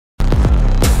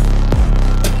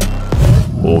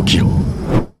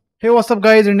Hey, what's up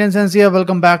guys, Indian Sensei here.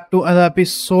 Welcome back to another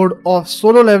episode of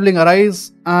Solo Leveling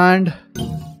Arise. And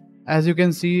as you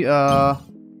can see,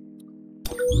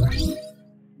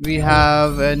 we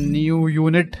have a new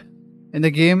unit in the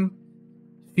game.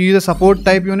 She is a support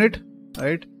type unit,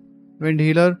 right? Wind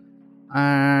healer.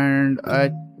 And I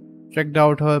checked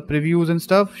out her previews and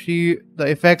stuff. The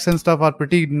effects and stuff are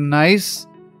pretty nice.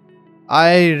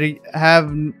 I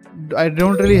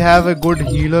don't really have a good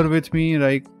healer with me,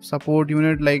 like support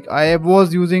unit. Like I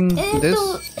was using this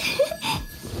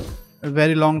a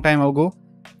very long time ago,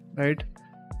 right?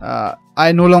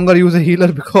 I no longer use a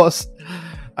healer because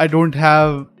I don't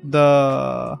have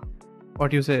the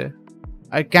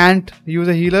I can't use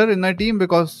a healer in my team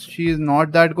because she is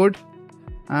not that good,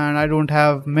 and I don't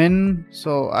have men,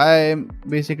 so I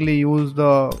basically use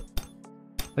the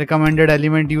recommended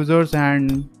element users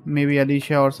and maybe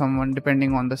Alicia or someone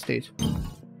depending on the stage,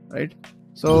 right?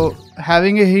 So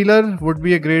having a healer would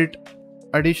be a great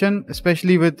addition,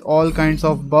 especially with all kinds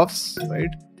of buffs, right?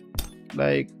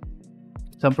 Like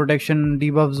some protection,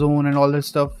 debuff zone and all this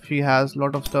stuff. She has a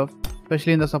lot of stuff,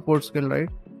 especially in the support skill, right?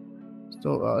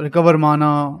 So recover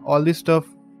mana, all this stuff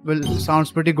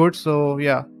sounds pretty good. So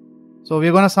yeah, so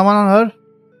we're gonna summon on her.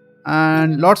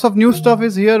 And lots of new stuff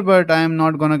is here, but I am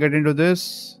not gonna get into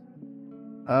this.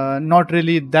 Not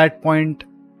really that point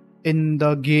in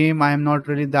the game. I am not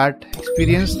really that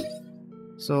experienced,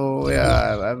 so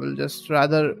yeah, I will just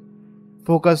rather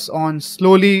focus on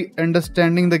slowly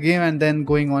understanding the game and then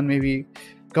going on maybe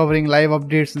covering live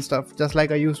updates and stuff, just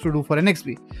like I used to do for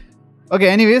NXP. Okay,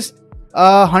 anyways,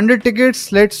 100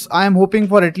 tickets. I am hoping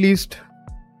for at least,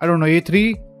 I don't know,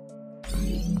 A3.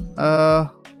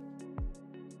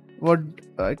 What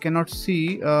I cannot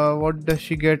see, what does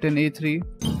she get in A3?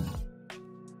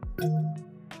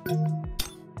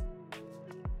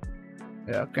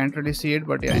 Yeah, can't really see it,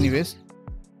 but yeah, anyways,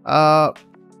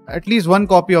 at least one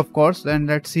copy, of course. Then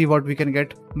let's see what we can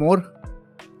get more.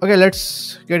 Okay,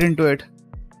 let's get into it.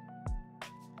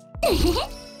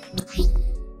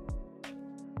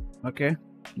 Okay,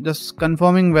 just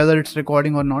confirming whether it's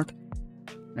recording or not.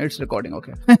 It's recording,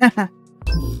 okay.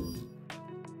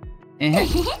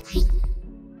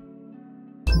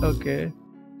 Okay.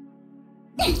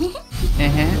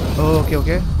 Oh,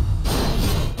 okay.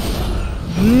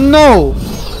 No!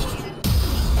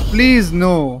 Please,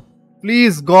 no.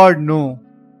 Please, God, no.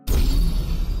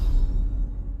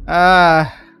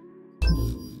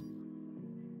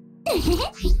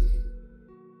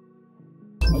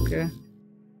 Okay.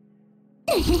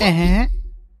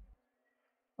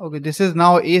 Okay, this is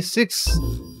now A6.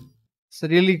 It's a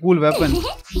really cool weapon.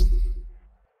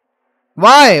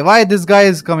 Why this guy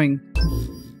is coming?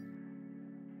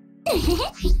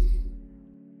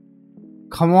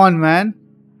 Come on, man.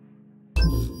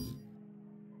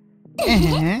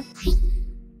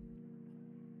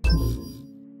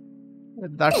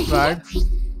 That's bad.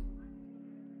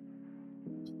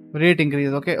 Rate increase.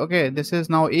 Okay. This is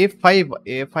now A5 or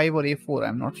A4.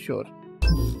 I'm not sure.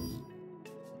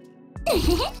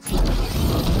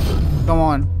 Come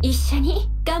on.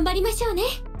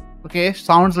 Okay,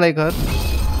 sounds like her.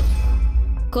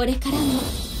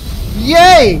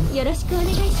 Yay!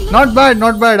 Not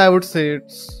bad, I would say.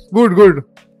 It's good.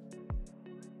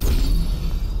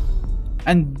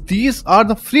 And these are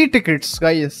the free tickets,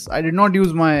 guys. I did not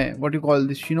use my, what you call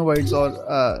this, Shinobites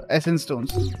or Essence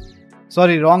Stones.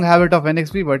 Sorry, wrong habit of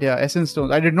NXP, but yeah, Essence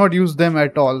Stones. I did not use them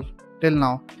at all till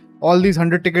now. All these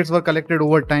 100 tickets were collected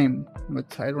over time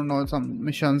with, I don't know, some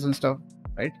missions and stuff,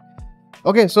 right?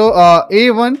 Okay, so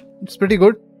A1, it's pretty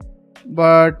good.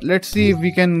 But let's see if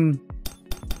we can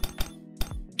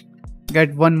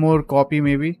get one more copy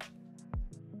maybe.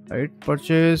 Right,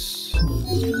 purchase.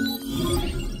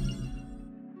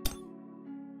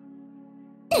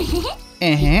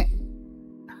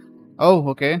 Oh,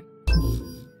 okay.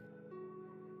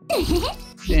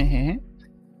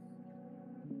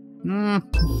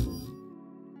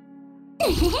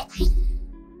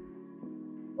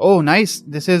 Oh, nice.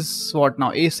 This is what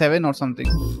now? A7 or something.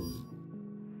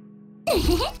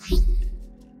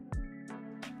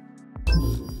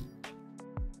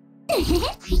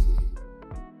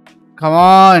 Come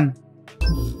on.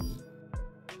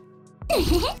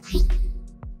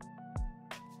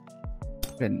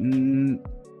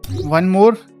 One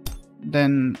more,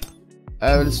 then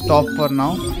I will stop for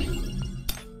now.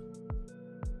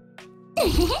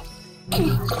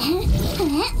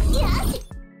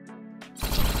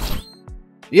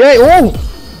 Yay!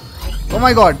 Oh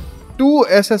my god, 2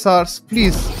 SSRs,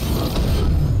 please.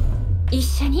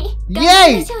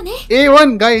 Yay!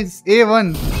 A1, guys,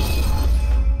 A1.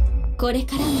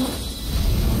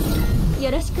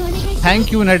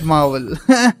 Thank you, Net Marvel.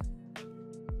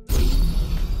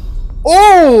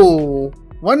 Oh!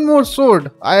 One more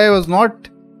sword. I did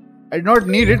not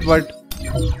need it, but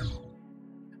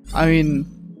I mean,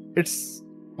 it's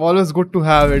always good to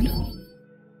have it.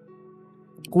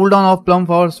 Cooldown of plum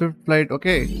power, swift flight.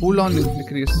 Okay, cooldown is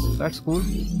decrease. That's cool.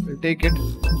 We'll take it.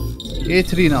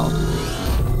 A3 now.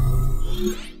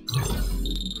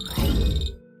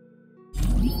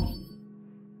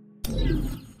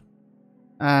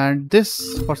 And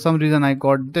this, for some reason, I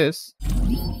got this.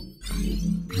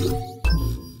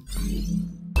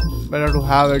 Better to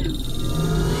have it.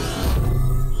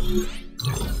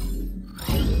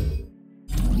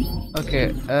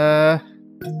 Okay,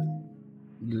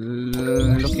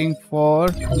 looking for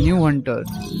new hunter.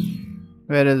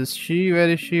 Where is she? Where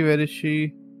is she? Where is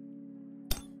she?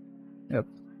 Yep.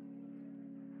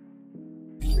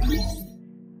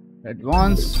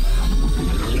 Advance.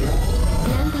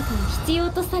 なんだか必要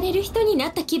とされる人にな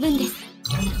った気分です。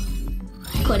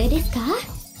これですか？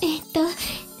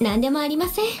何でもありま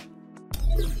せん。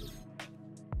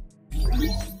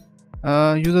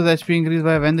User's HP increased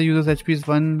by when the user's HP is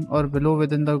 1 or below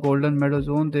within the golden meadow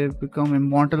zone. They become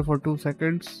immortal for 2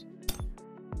 seconds.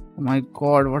 Oh my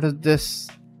god, what is this?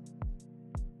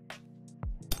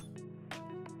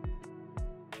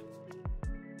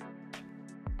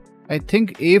 I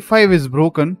think A5 is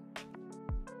broken.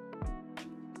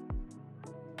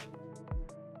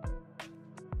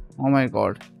 Oh my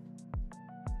god.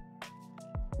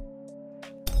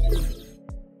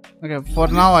 Okay, for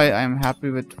now I am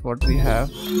happy with what we have.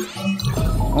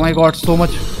 Oh my god, so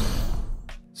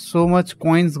much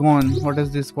coins gone. What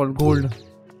is this called? Gold. なん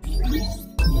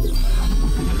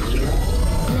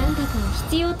だか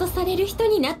必要とされる人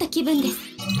になった気分です。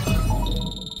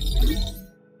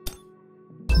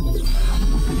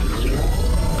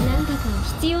なんだか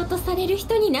必要とされる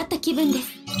人になった気分です。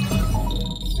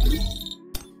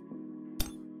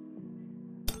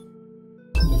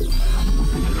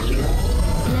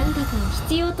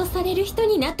必要とされる人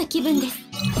になった気分です。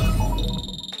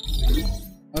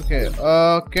 Okay,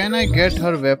 can I get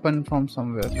her weapon from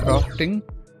somewhere? Crafting?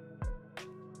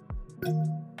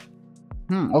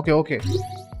 Okay.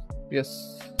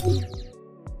 Yes.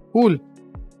 Cool.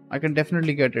 I can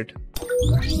definitely get it.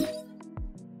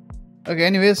 Okay,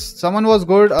 anyways, summon was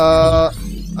good. I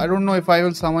don't know if I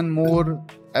will summon more.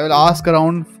 I will ask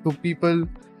around to people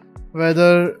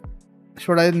whether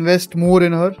should I invest more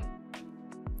in her.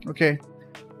 Okay.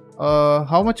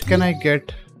 How much can I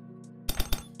get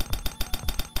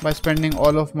by spending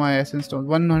all of my essence stones?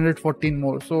 114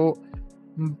 more. So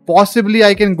possibly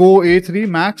I can go A3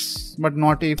 max, but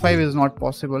not A5 is not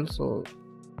possible. So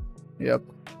yep.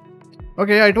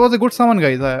 Okay, yeah, it was a good summon,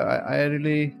 guys. I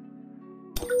really,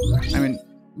 I mean,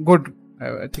 good.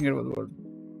 I think it was good.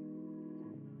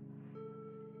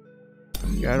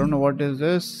 Okay, I don't know what is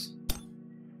this.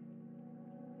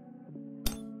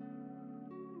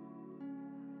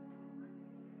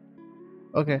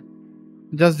 Okay,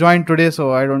 just joined today,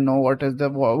 so I don't know what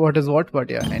is what, but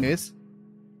yeah, anyways.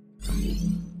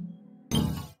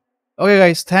 Okay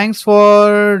guys, thanks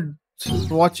for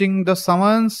watching the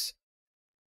summons.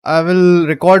 I will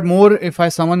record more if I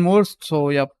summon more,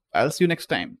 so yeah, I'll see you next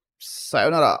time.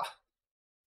 Sayonara.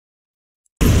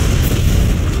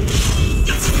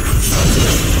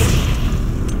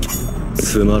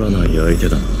 つまらない相手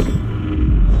だな。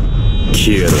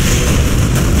消えろ。